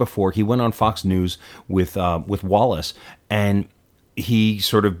Sunday before, he went on Fox News with Wallace, and he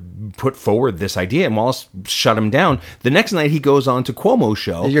sort of put forward this idea, and Wallace shut him down. The next night, he goes on to Cuomo's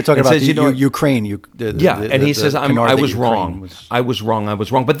show. You're talking about Ukraine. And he says, I was wrong. I was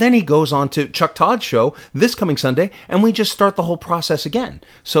wrong. But then he goes on to Chuck Todd's show this coming Sunday, and we just start the whole process again.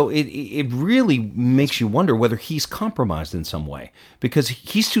 So it really makes you wonder whether he's compromised in some way, because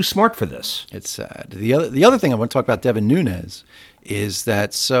he's too smart for this. It's sad. The other thing I want to talk about Devin Nunes is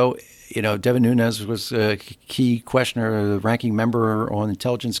that Devin Nunes was a key questioner, the ranking member on the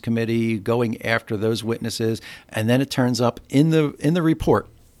Intelligence Committee, going after those witnesses, and then it turns up in the report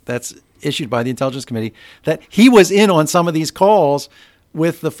that's issued by the Intelligence Committee that he was in on some of these calls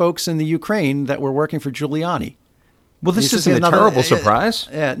with the folks in the Ukraine that were working for Giuliani. Well, this isn't a terrible surprise.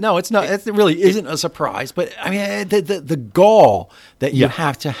 No, it's not. It really isn't a surprise. But I mean, the gall that you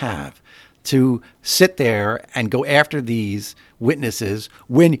have to sit there and go after these witnesses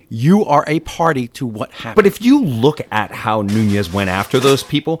when you are a party to what happened. But if you look at how Nunes went after those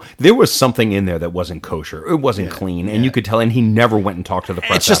people, there was something in there that wasn't kosher. It wasn't clean. And you could tell, and he never went and talked to the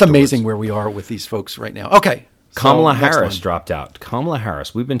press. It's just amazing where we are with these folks right now. Okay. Kamala Harris dropped out. Kamala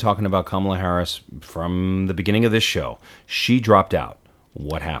Harris. We've been talking about Kamala Harris from the beginning of this show. She dropped out.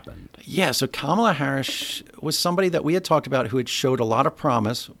 What happened? Yeah, so Kamala Harris was somebody that we had talked about who had showed a lot of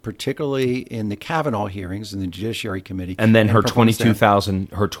promise, particularly in the Kavanaugh hearings in the Judiciary Committee. And then her 22,000,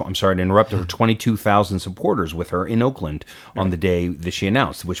 I'm sorry to interrupt, her 22,000 supporters with her in Oakland on the day that she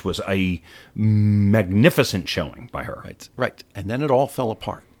announced, which was a magnificent showing by her. Right. And then it all fell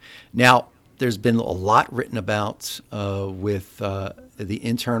apart. Now, there's been a lot written about with the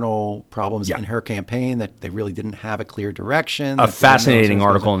internal problems in her campaign, that they really didn't have a clear direction. A fascinating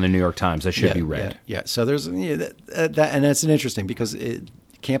article in the New York Times that should be read. Yeah. So there's that, and that's interesting because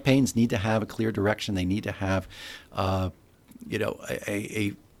campaigns need to have a clear direction. They need to have, a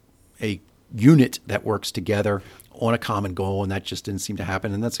unit that works together on a common goal, and that just didn't seem to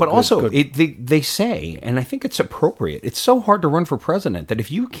happen. And that's they say, and I think it's appropriate, it's so hard to run for president that if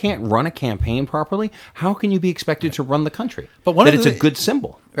you can't run a campaign properly, how can you be expected to run the country? But it's a good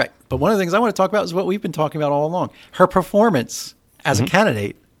symbol. Right. But one of the things I want to talk about is what we've been talking about all along. Her performance as a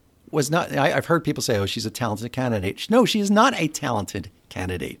candidate was not, I've heard people say, oh, she's a talented candidate. No, she is not a talented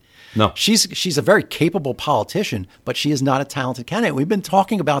candidate. No. She's a very capable politician, but she is not a talented candidate. We've been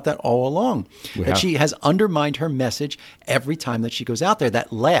talking about that all along. She has undermined her message every time that she goes out there.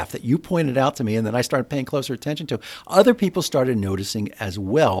 That laugh that you pointed out to me and then I started paying closer attention to, other people started noticing as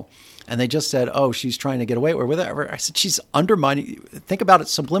well. And they just said, oh, she's trying to get away or whatever. I said, she's undermining. Think about it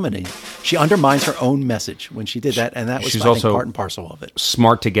subliminally. She undermines her own message when she did that. And that was, She's I think, also part and parcel of it.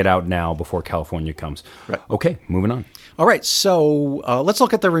 Smart to get out now before California comes. Right. Okay, moving on. All right, so let's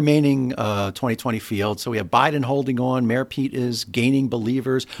look at the remaining 2020 field. So we have Biden holding on. Mayor Pete is gaining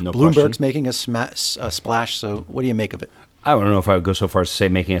believers. No Bloomberg's question. making a splash. So what do you make of it? I don't know if I would go so far as to say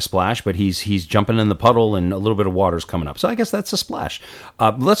making a splash, but he's jumping in the puddle and a little bit of water's coming up. So I guess that's a splash.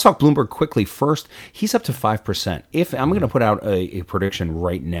 Let's talk Bloomberg quickly first. He's up to 5%. If I'm going to put out a prediction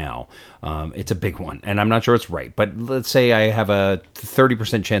right now, it's a big one, and I'm not sure it's right, but let's say I have a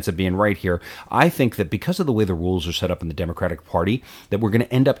 30% chance of being right here. I think that because of the way the rules are set up in the Democratic Party, that we're going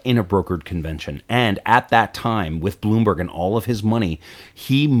to end up in a brokered convention. And at that time, with Bloomberg and all of his money,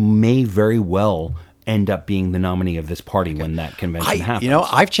 he may very well end up being the nominee of this party when that convention happens. You know,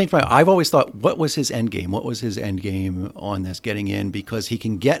 I've changed my. I've always thought, what was his end game? What was his end game on this getting in? Because he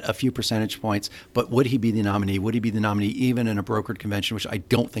can get a few percentage points, but would he be the nominee? Would he be the nominee even in a brokered convention, which I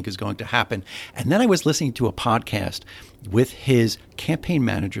don't think is going to happen? And then I was listening to a podcast with his campaign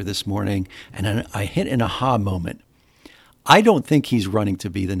manager this morning, and I hit an aha moment. I don't think he's running to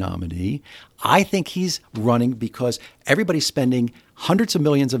be the nominee. I think he's running because everybody's spending hundreds of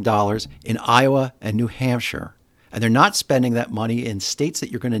millions of dollars in Iowa and New Hampshire, and they're not spending that money in states that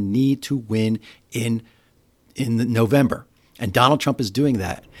you're going to need to win in November. And Donald Trump is doing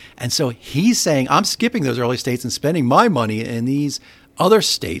that. And so he's saying, I'm skipping those early states and spending my money in these other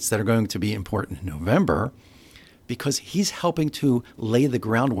states that are going to be important in November, because he's helping to lay the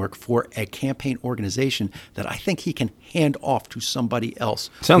groundwork for a campaign organization that I think he can hand off to somebody else.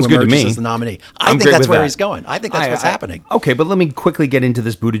 Sounds who good to emerges me. as the nominee. I'm I think great that's with where that. he's going. I think that's what's happening. Okay, but let me quickly get into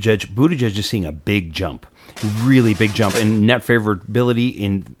this Buttigieg. Buttigieg is seeing a big jump, really big jump in net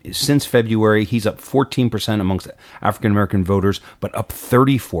favorability. Since February, he's up 14% amongst African American voters, but up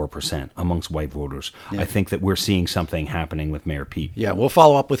 34% amongst white voters. I think that we're seeing something happening with Mayor Pete. Yeah, we'll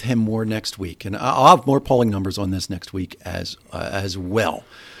follow up with him more next week, and I'll have more polling numbers on this next week as well.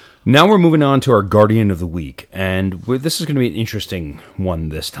 Now we're moving on to our Guardian of the Week, and this is going to be an interesting one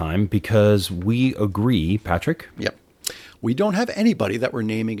this time because we agree, Patrick. Yep. We don't have anybody that we're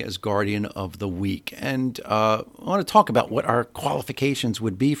naming as Guardian of the Week. And I want to talk about what our qualifications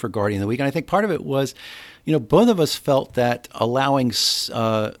would be for Guardian of the Week. And I think part of it was, both of us felt that allowing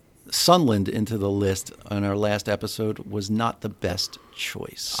Sunland into the list on our last episode was not the best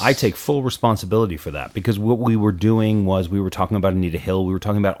choice. I take full responsibility for that because what we were doing was we were talking about Anita Hill. We were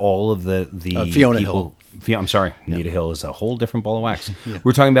talking about all of the Fiona people. I'm sorry. Anita Hill is a whole different ball of wax. We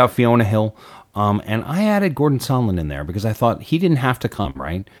were talking about Fiona Hill. And I added Gordon Sondland in there because I thought he didn't have to come,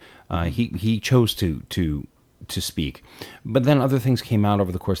 right? He chose to speak. But then other things came out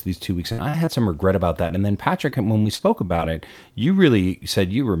over the course of these 2 weeks, and I had some regret about that. And then, Patrick, when we spoke about it, you really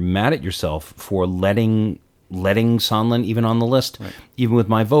said you were mad at yourself for letting Sondland even on the list, right, even with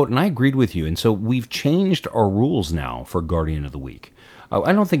my vote. And I agreed with you. And so we've changed our rules now for Guardian of the Week.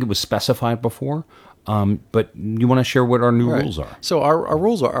 I don't think it was specified before. But you want to share what our new rules are? So our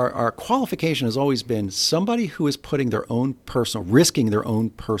rules are, our qualification has always been somebody who is risking their own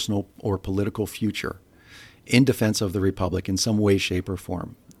personal or political future in defense of the Republic in some way, shape, or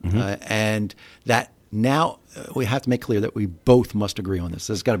form. And that now we have to make clear that we both must agree on this.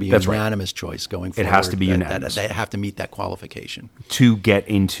 There's got to be a unanimous choice going forward. It has to be unanimous. They have to meet that qualification to get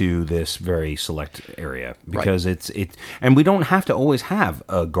into this very select area because and we don't have to always have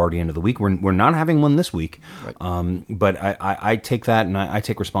a Guardian of the Week. We're not having one this week, but I take that and I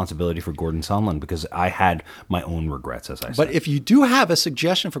take responsibility for Gordon Sondland because I had my own regrets, as I said. But if you do have a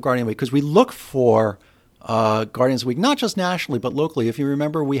suggestion for Guardian of the Week, because we look for Guardians of the Week, not just nationally, but locally. If you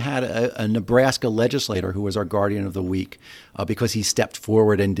remember, we had a Nebraska legislator who was our Guardian of the Week because he stepped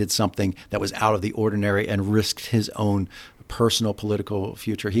forward and did something that was out of the ordinary and risked his own personal political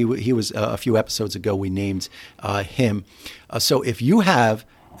future. He was a few episodes ago, we named him. So if you have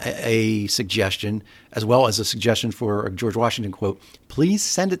a suggestion, as well as a suggestion for a George Washington quote, please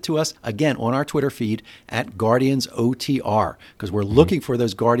send it to us again on our Twitter feed at GuardiansOTR, because we're looking for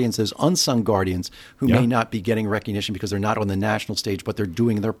those Guardians, those unsung Guardians who may not be getting recognition because they're not on the national stage, but they're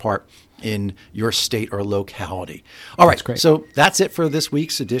doing their part in your state or locality. All right, great. So that's it for this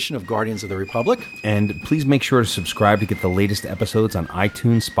week's edition of Guardians of the Republic. And please make sure to subscribe to get the latest episodes on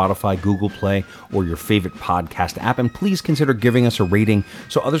iTunes, Spotify, Google Play, or your favorite podcast app. And please consider giving us a rating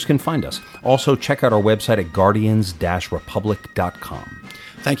so others can find us. Also, check out our website at guardians-republic.com.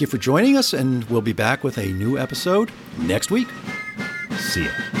 Thank you for joining us, and we'll be back with a new episode next week. See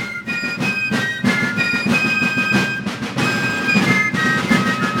ya.